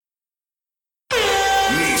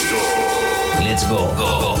It's go.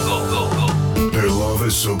 Their love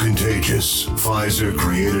is so contagious, Pfizer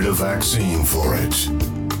created a vaccine for it.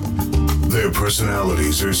 Their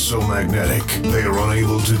personalities are so magnetic, they are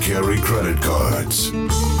unable to carry credit cards.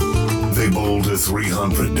 They bowl to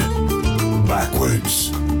 300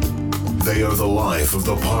 backwards. They are the life of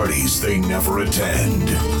the parties they never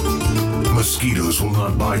attend. Mosquitoes will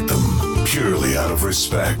not bite them, purely out of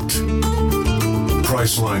respect.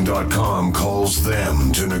 Priceline.com calls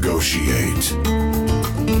them to negotiate.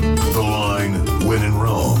 The line, when in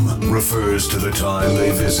Rome, refers to the time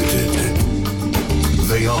they visited.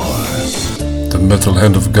 They are The Metal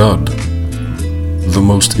Hand of God, the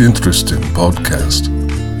most interesting podcast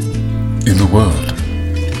in the world.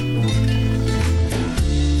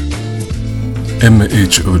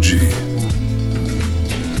 MHOG.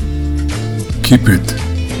 Keep it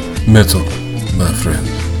metal, my friend.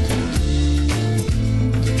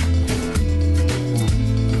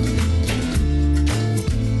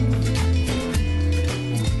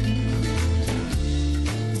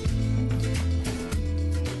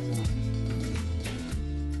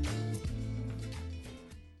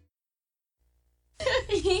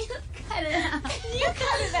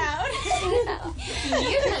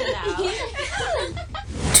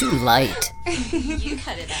 Too light. You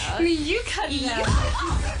cut it out. You cut it out.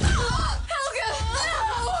 Helga, no!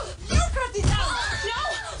 You cut it out! No,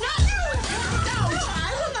 not you! No, I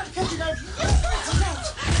will not cut it out. You cut it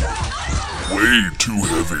out. Way too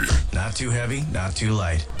heavy. Not too heavy, not too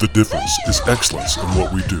light. The difference is excellence in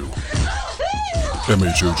what we do.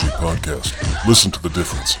 MHOG Podcast. Listen to the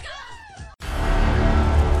difference.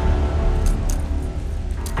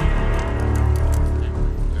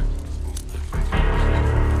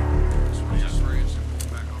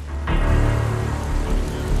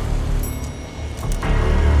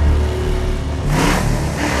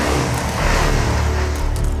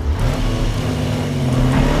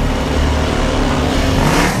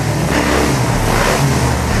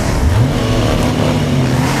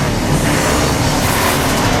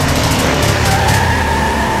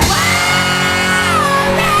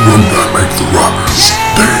 Run that make the rockers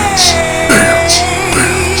dance, dance,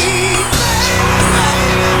 dance,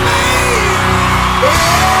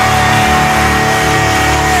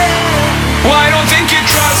 Well, I don't think you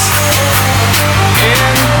trust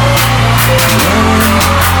in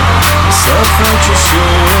self-righteous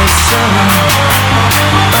suicide.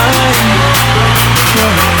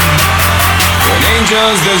 When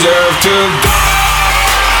angels deserve to die.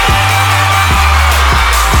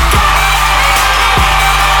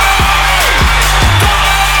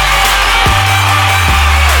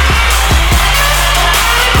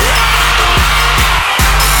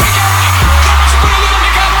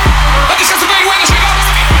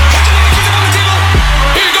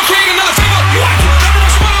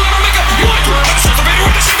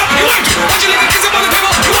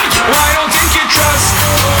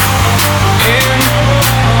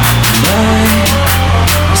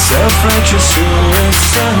 Self-righteous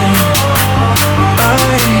suicide. I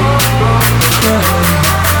cry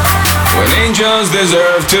when angels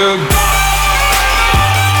deserve to die.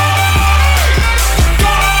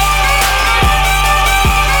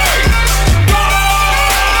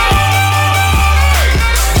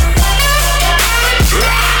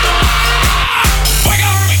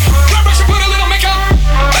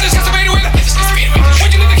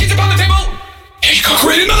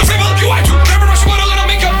 Create another flavor. You want to never rush put a little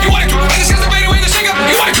makeup. You want to I just got the fade away the shake up.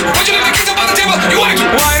 You want to why'd you leave the kids up on the table? You want to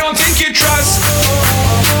well, I don't think you trust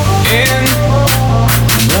in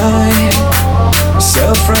my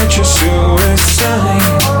self-righteous suicide.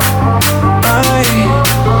 I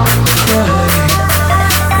cry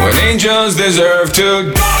when angels deserve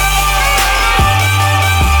to die.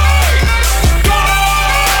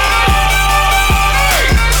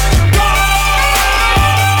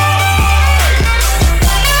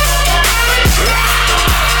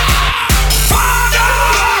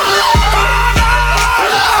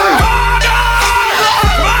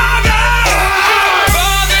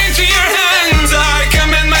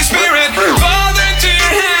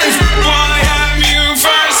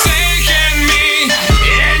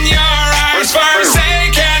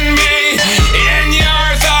 Forsaken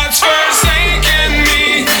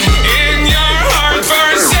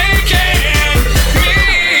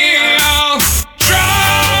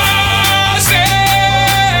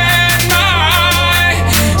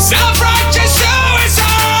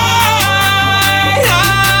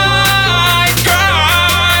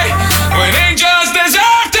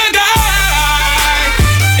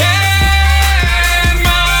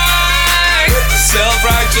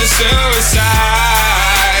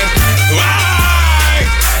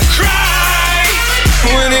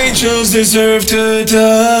angels deserve to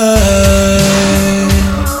die.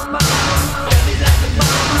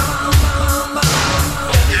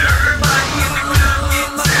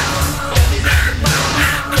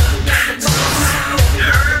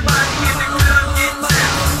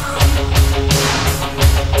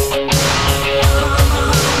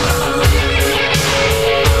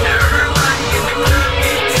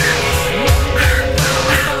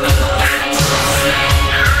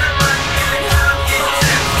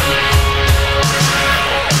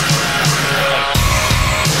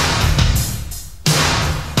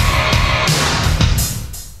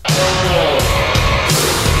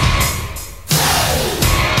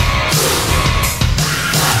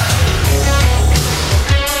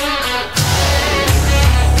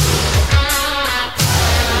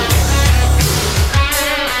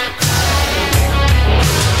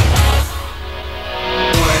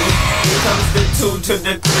 To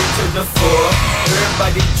the 3 to the 4,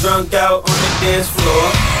 everybody drunk out on the dance floor.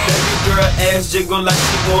 Baby girl ass jiggle like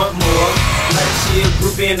she want more, like she a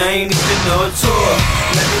groupie and I ain't even know a tour.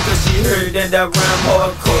 Maybe cause she heard that I rhyme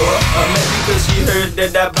hardcore, or maybe cause she heard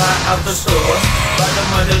that I buy out the store. Bottom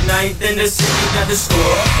of the ninth in the city, not the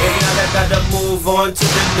score. If not, I gotta move on to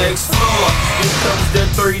the next floor. Here comes the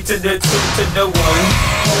 3 to the 2 to the 1.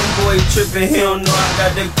 Homeboy trippin', he don't know I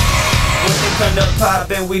got the. When it come to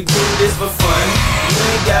poppin', we do this for fun. You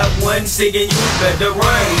ain't got one singing, you better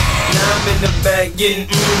run. Now I'm in the back getting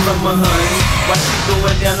from my huns. While she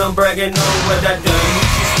going down, I'm bragging on what I done.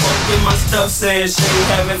 She smoking my stuff, saying she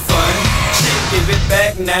ain't having fun. She give it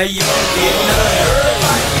back, now you don't get none.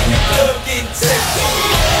 Everybody in the club get tipsy.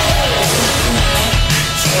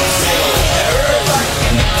 Everybody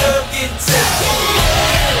in the club get tipsy.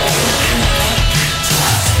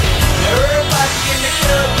 Everybody in the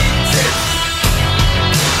club get tipsy.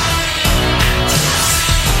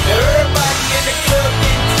 Everybody in the club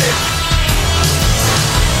get tipsy.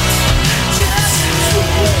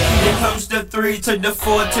 Here comes the 3 to the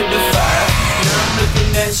 4 to the 5. Now I'm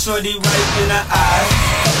looking at shorty right in the eyes.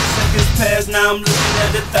 Couple seconds pass, now I'm looking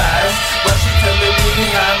at the thighs. While she telling me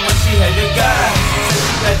how much she had the guy. Said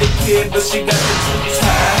she got the kid, but she got the troops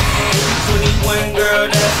high. Maybe 21,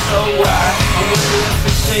 girl, that's so right. I'm wondering if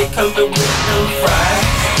the shake coming with them fries.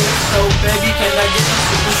 If so, baby, can I get the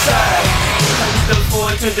super side? Here comes the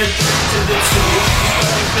 4 to the 3 to the 2.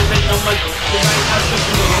 Starting feeling on my right out the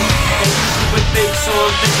blue. And you super thick, so I'm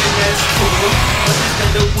thinking that's cool. But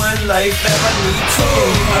instead of one life, that I need two.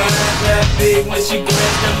 Her eyes that big when she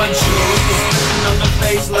glanced at my jewels. Expression on the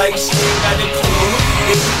face like she ain't got a clue.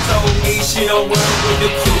 If she told me she don't work with the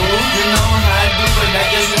cool, you know how I do, but I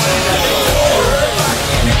just went out the door. Everybody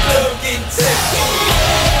in the club get tipsy.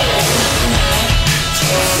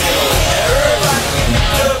 Everybody in the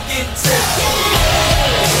club get tipsy.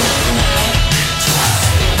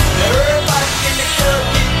 Everybody in the club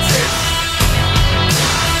get tipsy.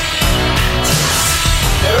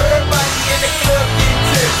 Everybody in the club get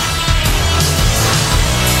tipsy.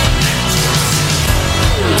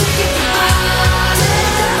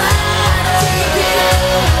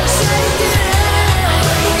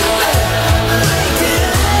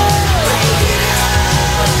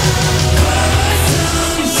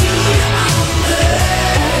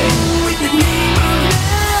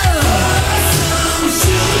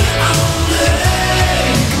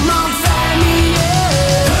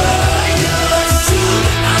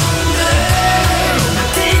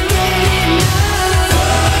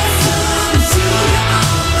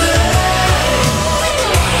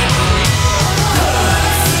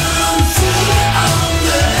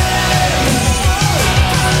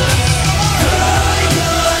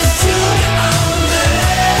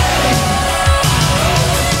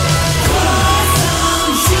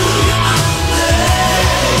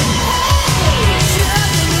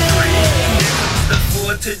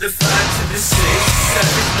 To the 5 to the 6.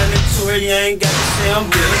 Self-explanatory, I ain't gotta say I'm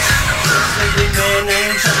rich. Self-centered man, I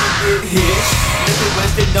ain't tryna get hitched. Nigga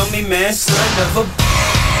wasted on me, man, son of a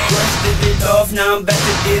brushed it off, now I'm back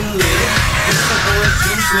to getting lit. This a orange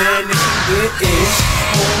juice, man, this is good-ish.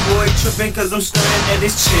 Homeboy trippin' cause I'm staring at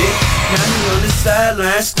his chick. Now he on the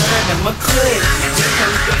sideline staring at my clip. Here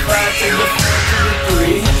comes the 5 to the 4 to the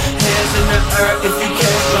 3. Hands in the air if you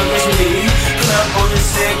can't strong as me. Club on the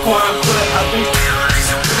San Juan, put out the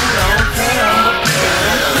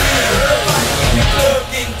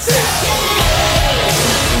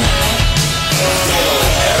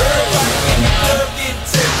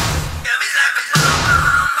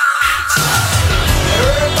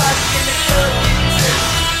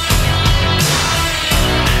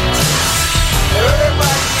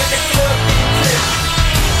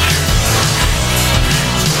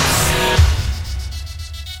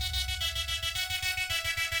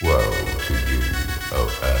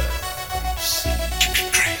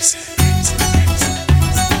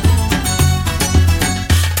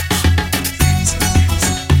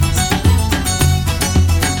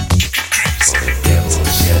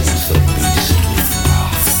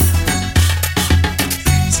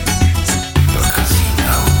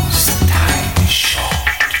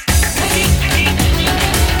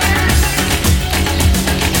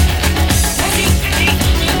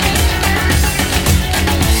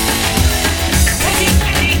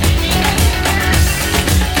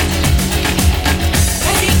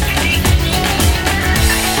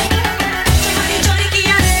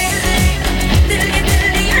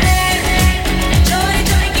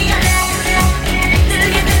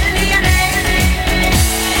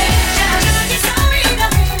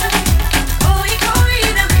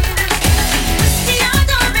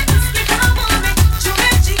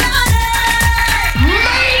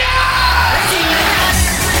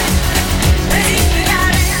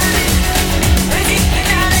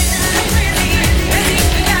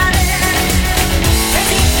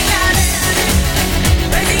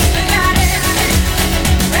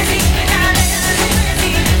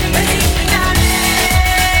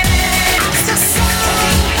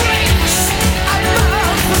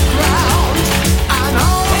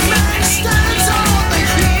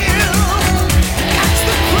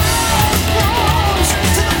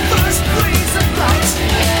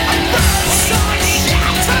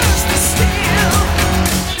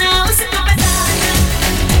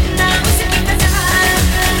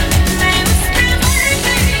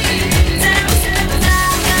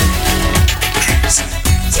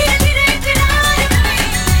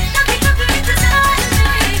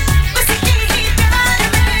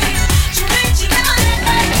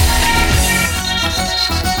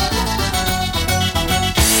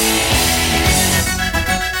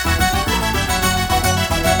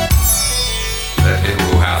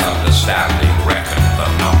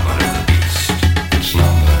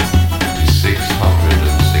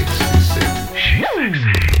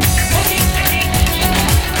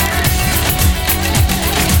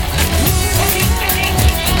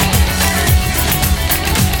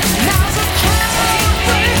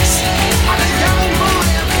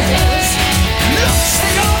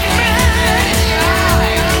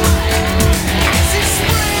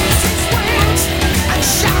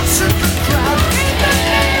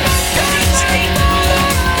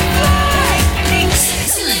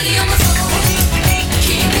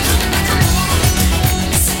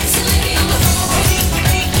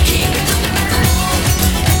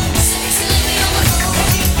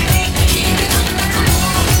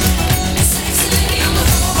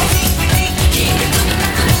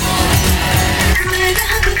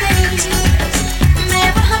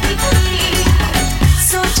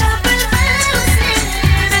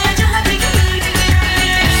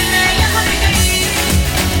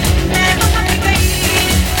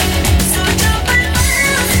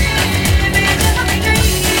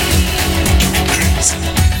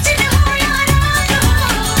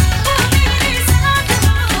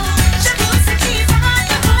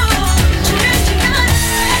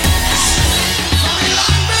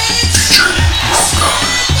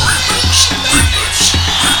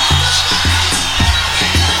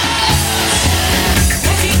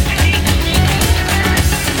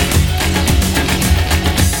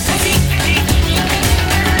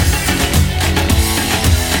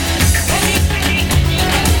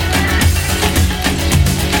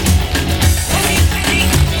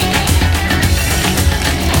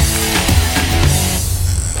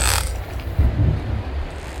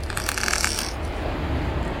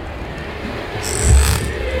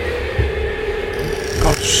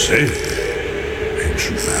safe,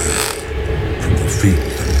 ancient man, from the field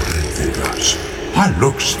and bred thee thus. Why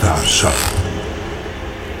look'st thou so?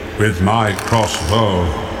 With my crossbow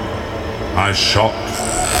I shot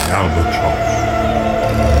the albatross.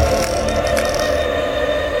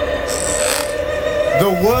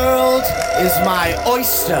 The world is my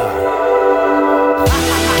oyster.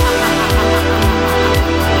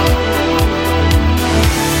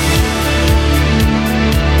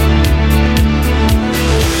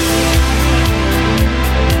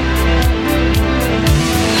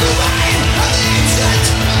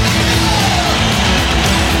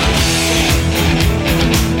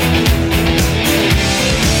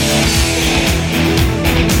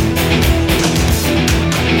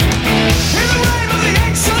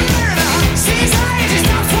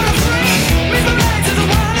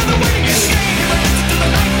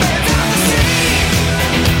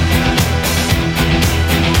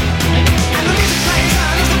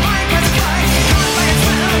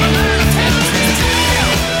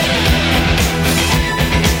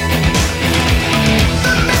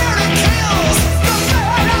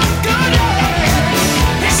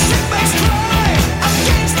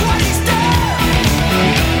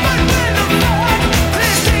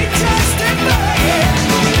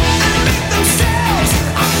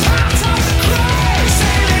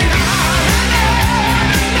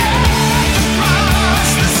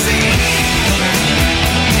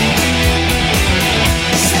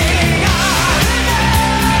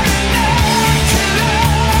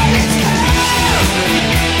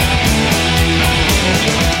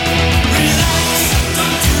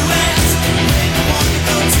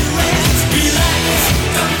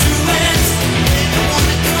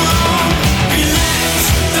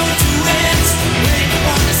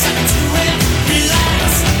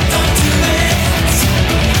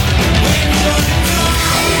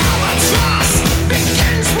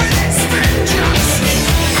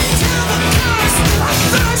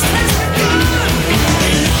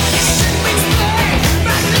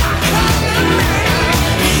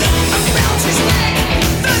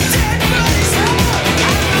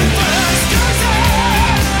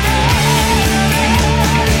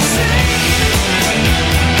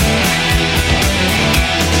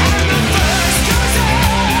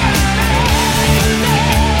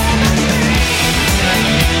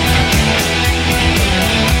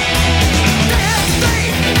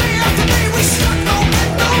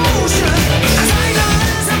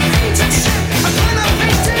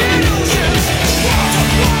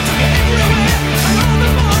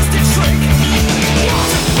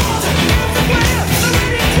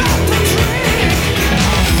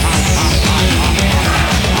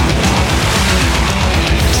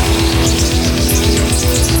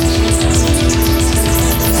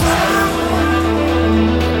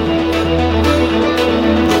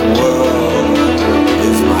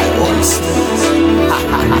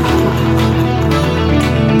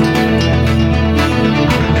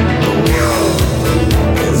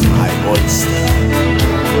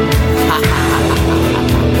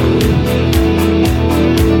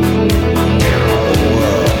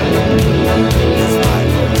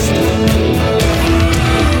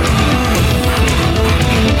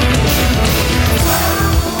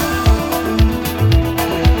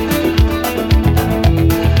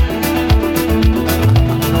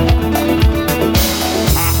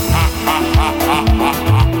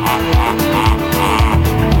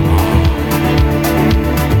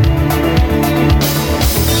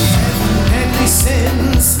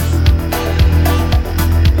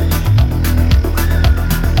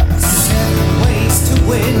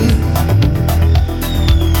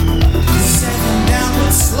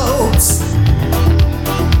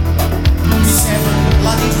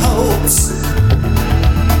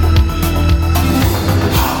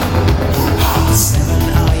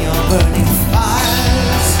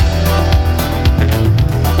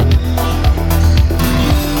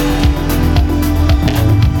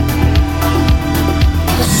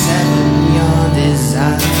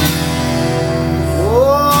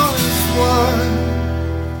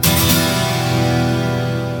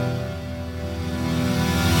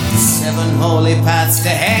 holy paths to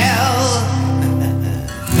hell.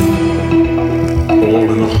 All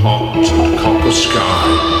in a hot and copper sky,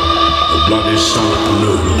 the bloody sun at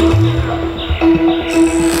noon.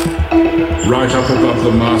 Right up above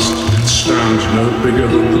the mast it stands no bigger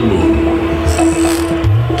than the moon.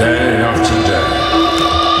 Day after day.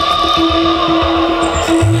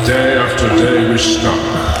 Day after day we stuck,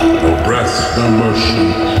 no breath, no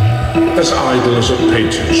motion, as idle as a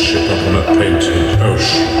painted ship upon a painted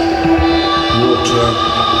ocean. Water,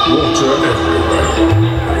 water everywhere,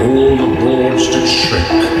 and all the broads did shrink.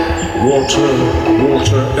 Water,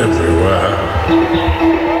 water everywhere.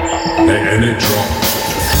 Any drop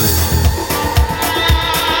to drink.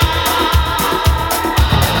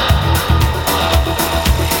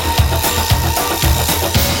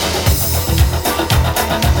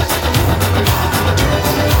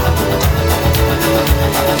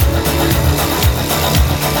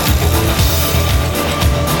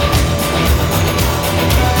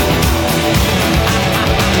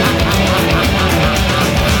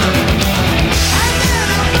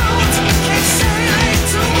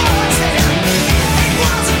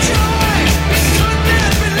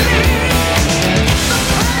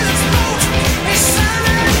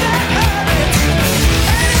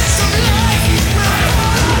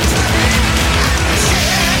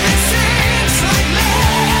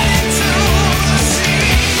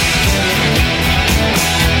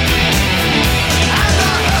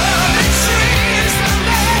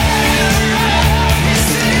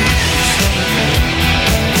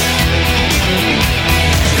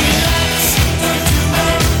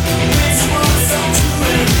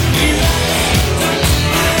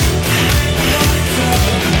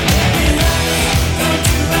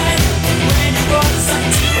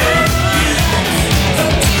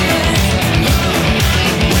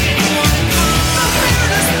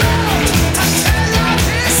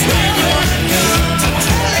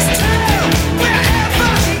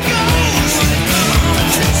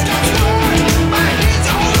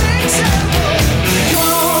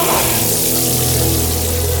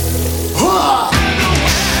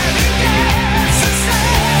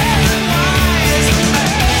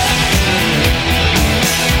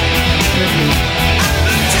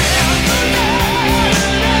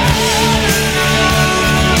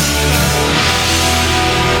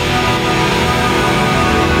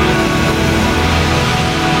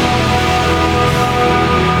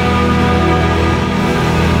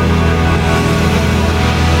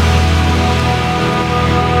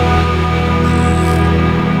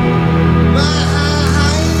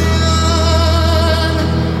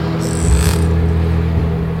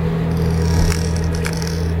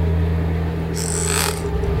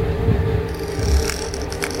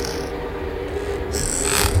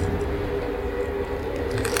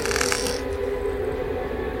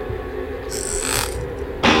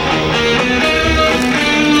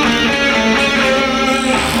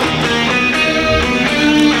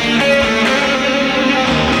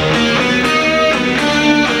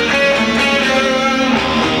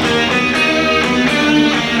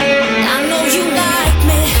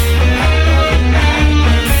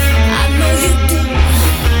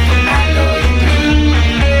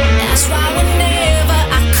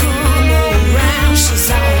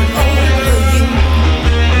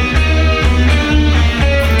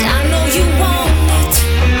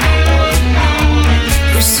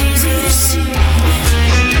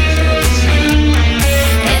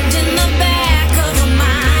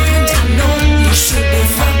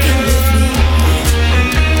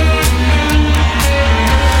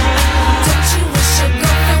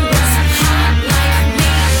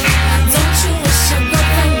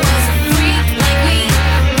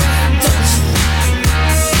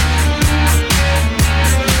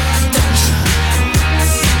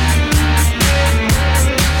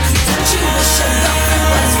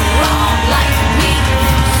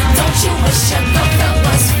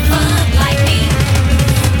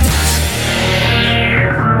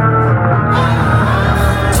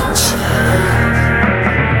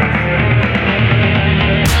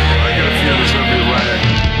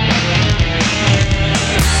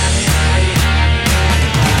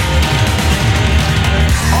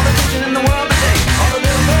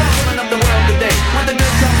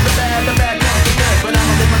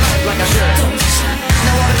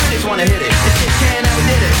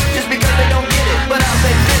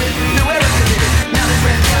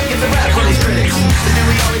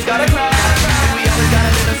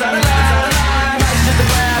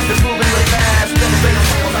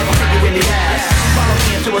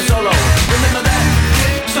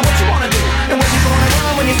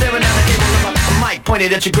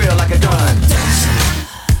 pointed at your grill like a gun.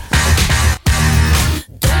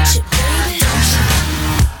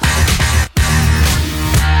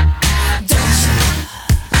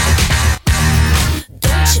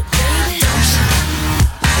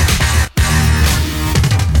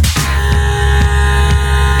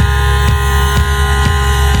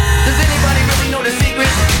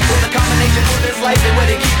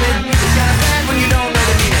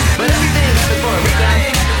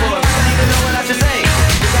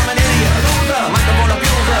 Like a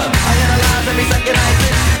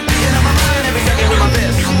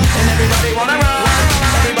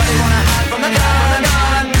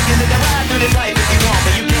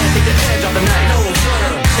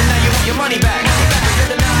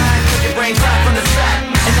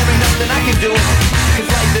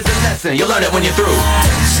lesson, you'll learn it when you're through.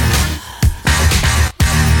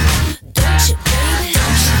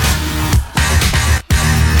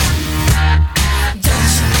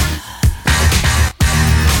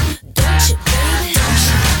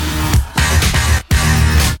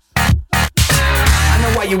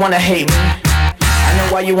 You wanna hate me. I know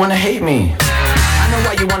why you wanna hate me. I know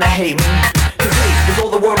why you wanna hate me. Cause hate is all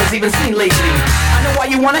the world has even seen lately. I know why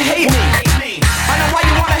you wanna hate me. I know why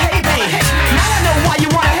you wanna hate me. Now I know why you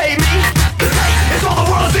wanna hate me. Cause hate is all the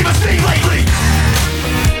world has even seen lately.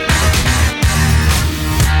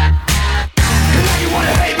 And now you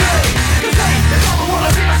wanna hate me. Cause hate is all the world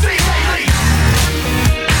has even seen lately.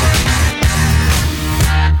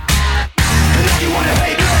 And now you wanna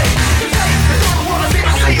hate me.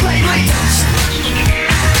 Lately.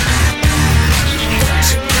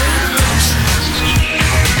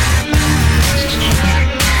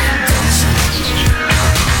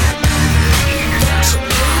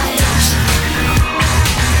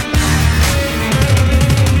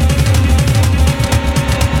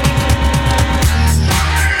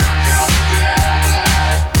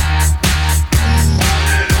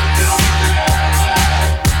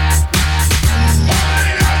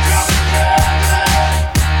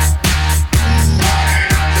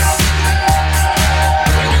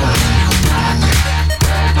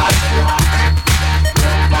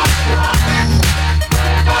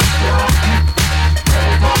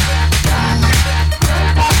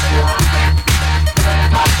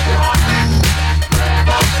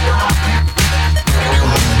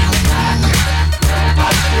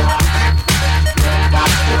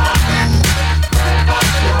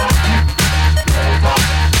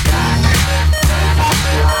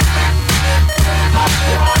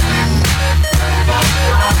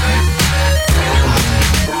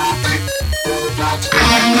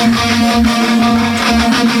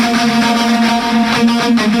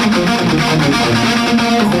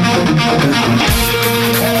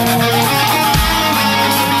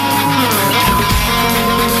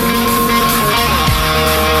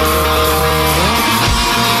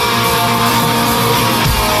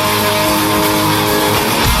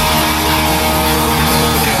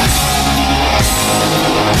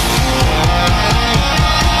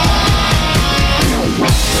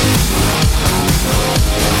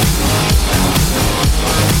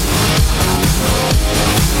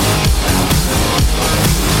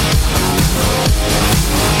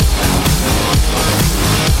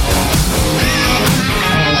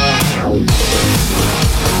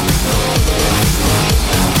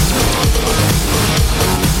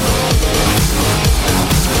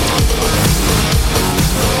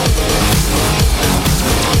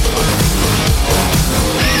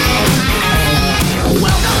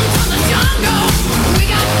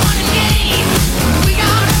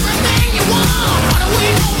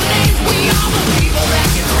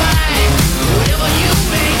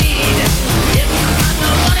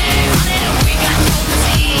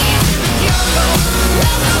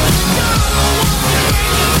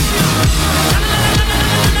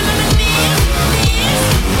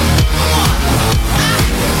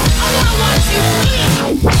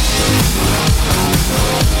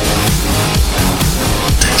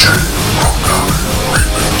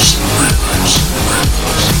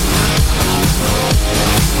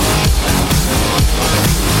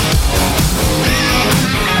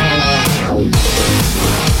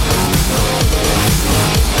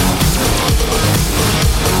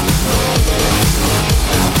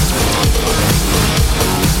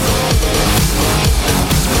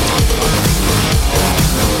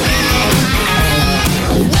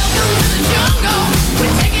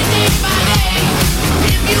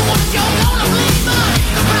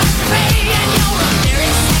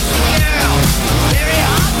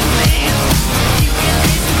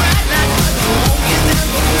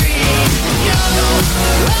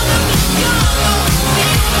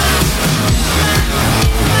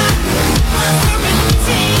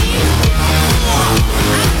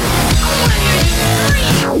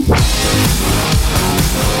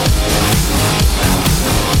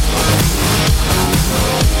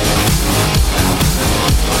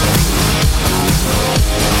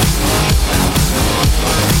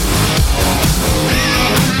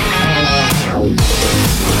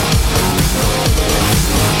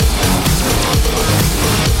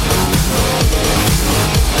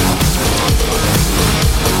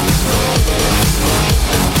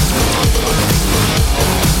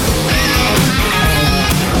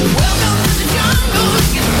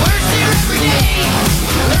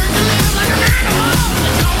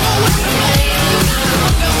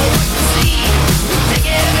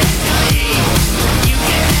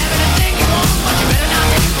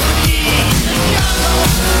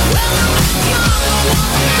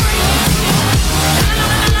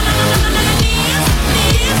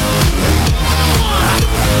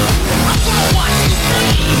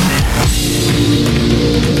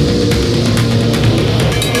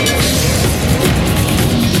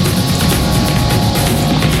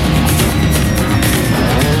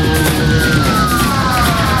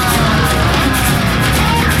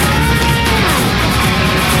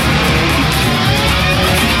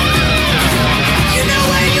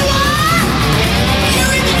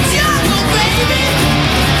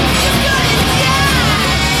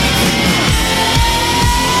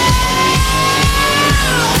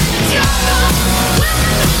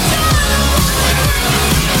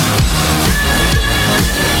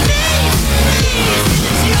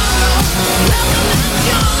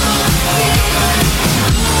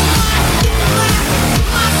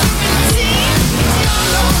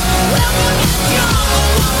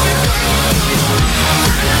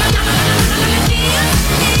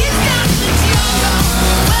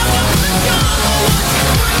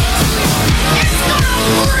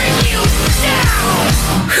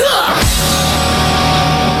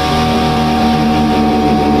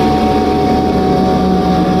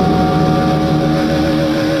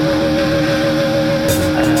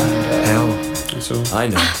 I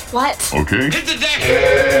know. What? Okay. Hit the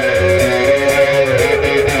deck!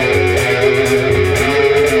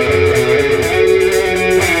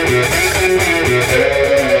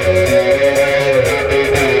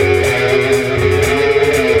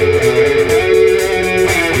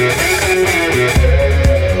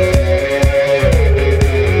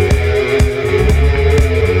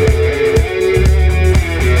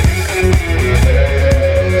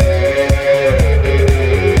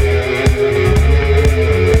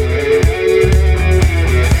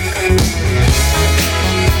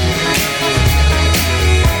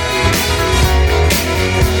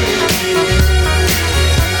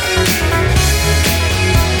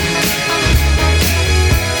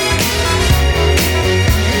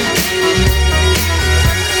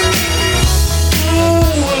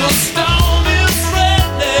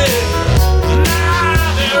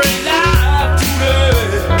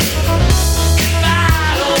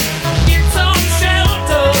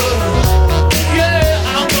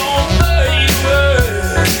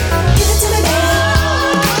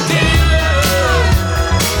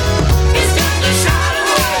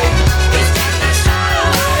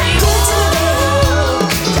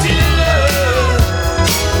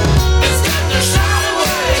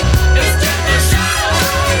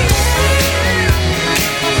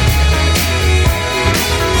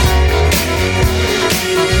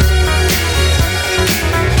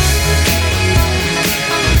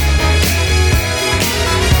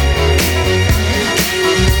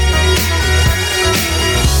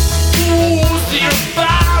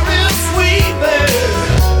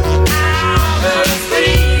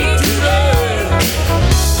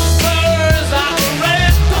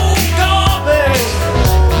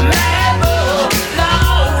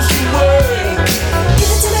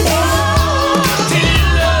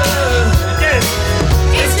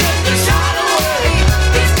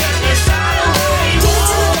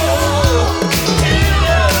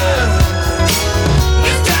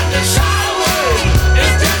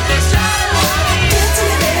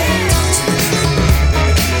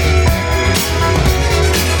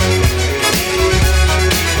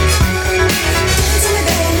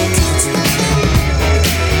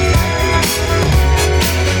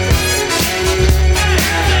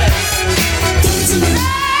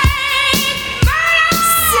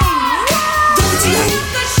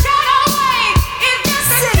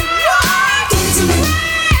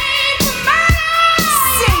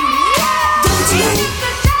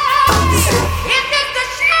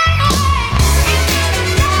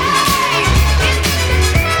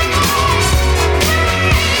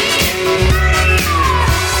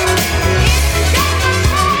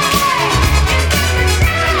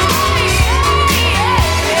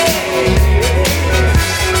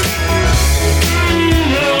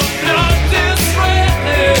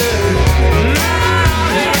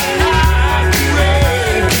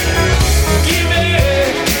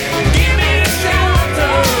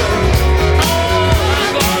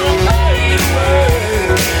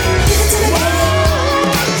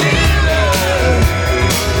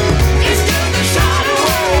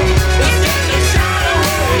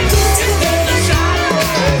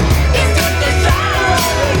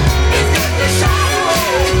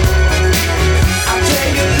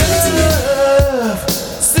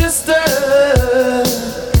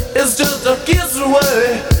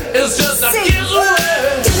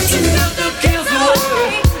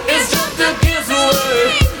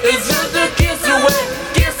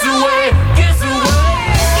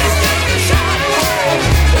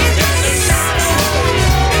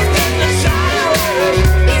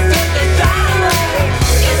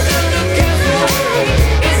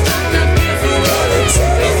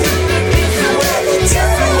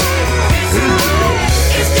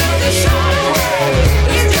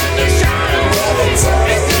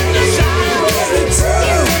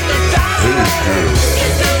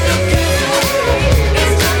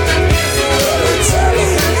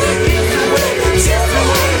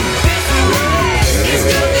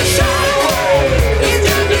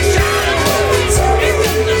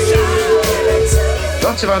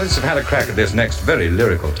 Lots of artists have had a crack at this next very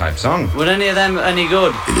lyrical type song. Were any of them any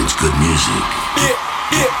good? If it's good music.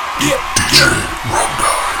 DJ Ronda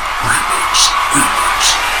Remix.